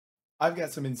I've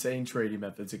got some insane trading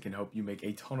methods that can help you make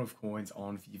a ton of coins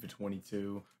on FIFA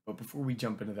 22. But before we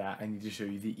jump into that, I need to show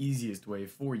you the easiest way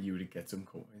for you to get some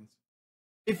coins.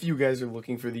 If you guys are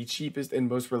looking for the cheapest and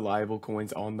most reliable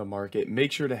coins on the market,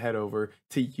 make sure to head over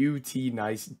to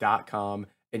utnice.com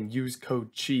and use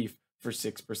code CHIEF for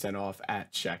 6% off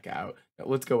at checkout. Now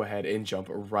let's go ahead and jump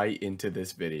right into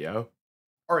this video.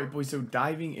 All right, boys, so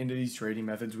diving into these trading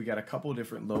methods, we got a couple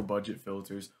different low budget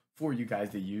filters for you guys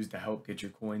to use to help get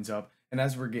your coins up. And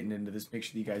as we're getting into this, make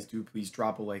sure you guys do please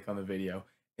drop a like on the video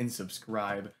and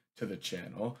subscribe to the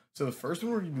channel. So the first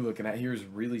one we're going to be looking at here is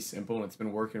really simple and it's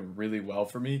been working really well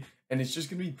for me. And it's just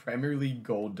going to be Premier League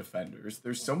Gold Defenders.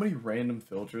 There's so many random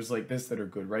filters like this that are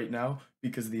good right now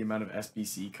because of the amount of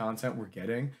SBC content we're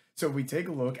getting. So if we take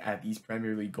a look at these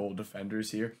Premier League Gold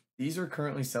Defenders here, these are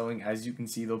currently selling, as you can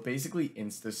see, they'll basically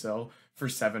insta-sell for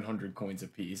 700 coins a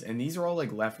piece. And these are all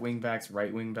like left wing backs,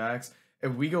 right wing backs.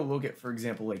 If we go look at, for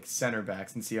example, like center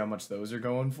backs and see how much those are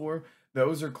going for,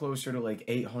 those are closer to like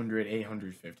 800,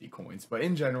 850 coins. But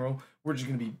in general, we're just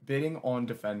going to be bidding on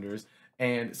defenders.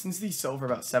 And since these sell for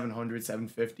about 700,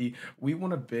 750, we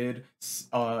want to bid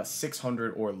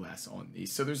 600 or less on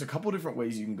these. So there's a couple different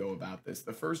ways you can go about this.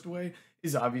 The first way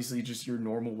is obviously just your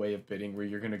normal way of bidding where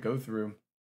you're going to go through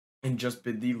and just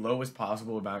bid the lowest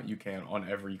possible amount you can on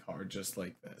every card, just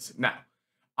like this. Now,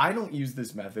 I don't use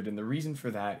this method, and the reason for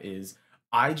that is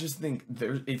I just think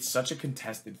it's such a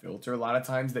contested filter a lot of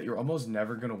times that you're almost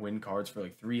never going to win cards for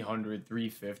like 300,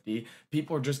 350.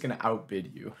 People are just going to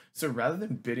outbid you. So rather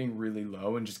than bidding really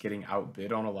low and just getting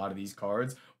outbid on a lot of these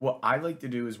cards, what I like to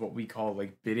do is what we call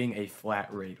like bidding a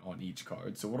flat rate on each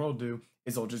card. So what I'll do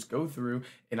is I'll just go through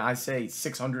and I say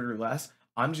 600 or less.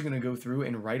 I'm just going to go through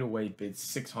and right away bid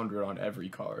 600 on every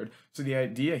card. So the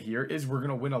idea here is we're going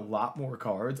to win a lot more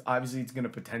cards. Obviously, it's going to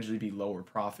potentially be lower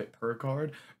profit per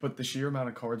card, but the sheer amount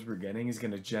of cards we're getting is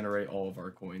going to generate all of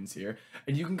our coins here.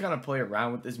 And you can kind of play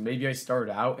around with this. Maybe I start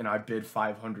out and I bid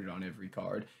 500 on every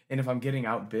card. And if I'm getting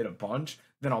outbid a bunch,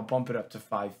 then I'll bump it up to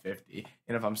 550.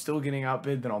 And if I'm still getting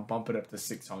outbid, then I'll bump it up to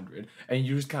 600. And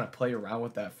you just kind of play around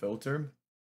with that filter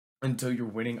until you're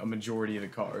winning a majority of the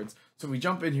cards. So we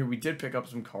jump in here, we did pick up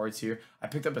some cards here. I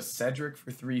picked up a Cedric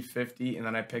for 350, and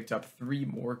then I picked up 3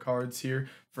 more cards here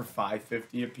for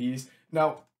 550 a piece.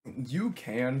 Now, you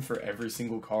can, for every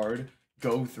single card,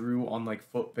 go through on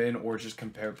like Footbin or just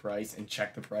compare price and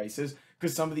check the prices,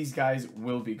 because some of these guys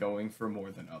will be going for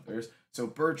more than others. So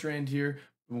Bertrand here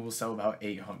will sell about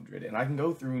 800, and I can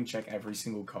go through and check every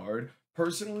single card.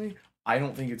 Personally, I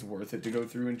don't think it's worth it to go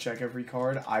through and check every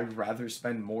card. I'd rather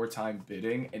spend more time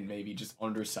bidding and maybe just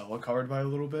undersell a card by a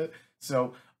little bit.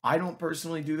 So I don't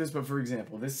personally do this, but for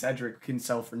example, this Cedric can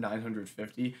sell for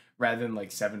 950 rather than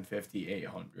like 750,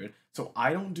 800. So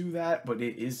I don't do that, but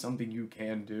it is something you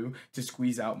can do to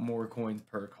squeeze out more coins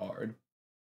per card.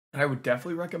 And I would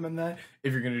definitely recommend that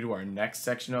if you're going to do our next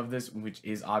section of this, which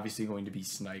is obviously going to be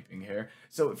sniping here.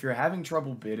 So if you're having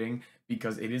trouble bidding,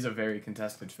 because it is a very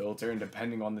contested filter, and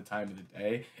depending on the time of the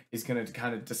day, is going to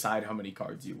kind of decide how many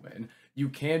cards you win. You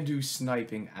can do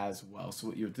sniping as well. So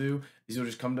what you'll do is you'll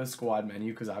just come to the squad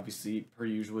menu, because obviously, per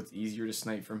usual, it's easier to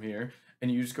snipe from here. And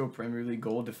you just go Premier League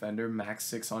Gold Defender, max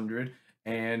 600,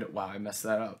 and wow, I messed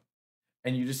that up.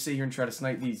 And you just sit here and try to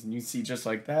snipe these, and you see just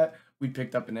like that, we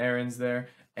picked up an Aaron's there,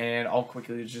 and I'll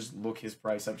quickly just look his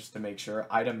price up just to make sure.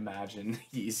 I'd imagine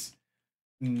he's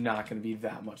not going to be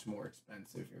that much more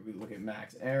expensive. Here we look at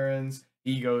Max Aaron's,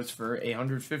 he goes for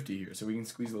 850 here, so we can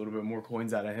squeeze a little bit more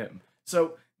coins out of him.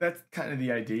 So that's kind of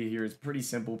the idea here. It's pretty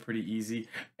simple, pretty easy.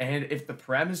 And if the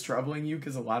Prem is troubling you,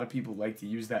 because a lot of people like to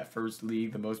use that first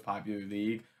league, the most popular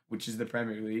league, which is the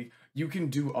Premier League, you can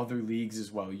do other leagues as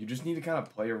well. You just need to kind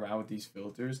of play around with these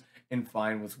filters and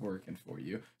find what's working for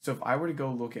you. So if I were to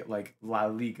go look at like La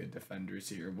Liga defenders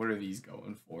here, what are these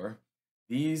going for?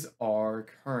 These are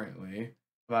currently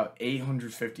about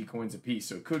 850 coins a piece,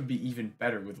 so it could be even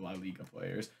better with La Liga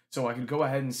players. So I could go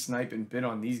ahead and snipe and bid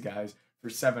on these guys for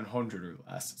 700 or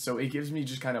less. So it gives me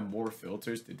just kind of more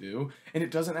filters to do. And it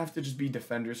doesn't have to just be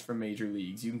defenders from major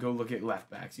leagues. You can go look at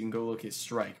left backs. You can go look at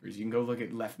strikers. You can go look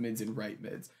at left mids and right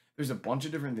mids. There's a bunch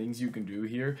of different things you can do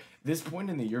here. This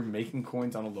point in the year, making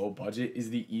coins on a low budget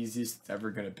is the easiest it's ever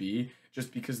going to be,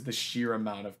 just because of the sheer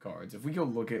amount of cards. If we go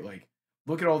look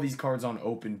at all these cards on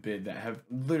open bid that have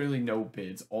literally no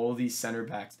bids, all these center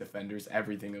backs, defenders,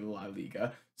 everything in La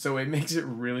Liga. So it makes it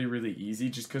really, really easy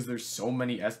just because there's so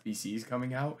many SBCs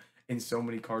coming out and so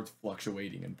many cards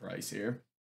fluctuating in price here.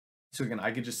 So again,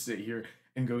 I could just sit here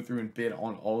and go through and bid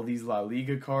on all these La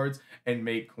Liga cards and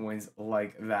make coins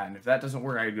like that. And if that doesn't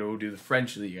work, I go do the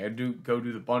French League, I go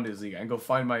do the Bundesliga, and go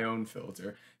find my own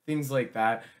filter. Things like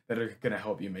that that are going to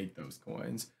help you make those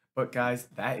coins. But guys,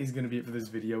 that is going to be it for this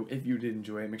video. If you did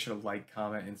enjoy it, make sure to like,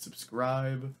 comment, and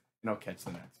subscribe, and I'll catch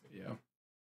the next video.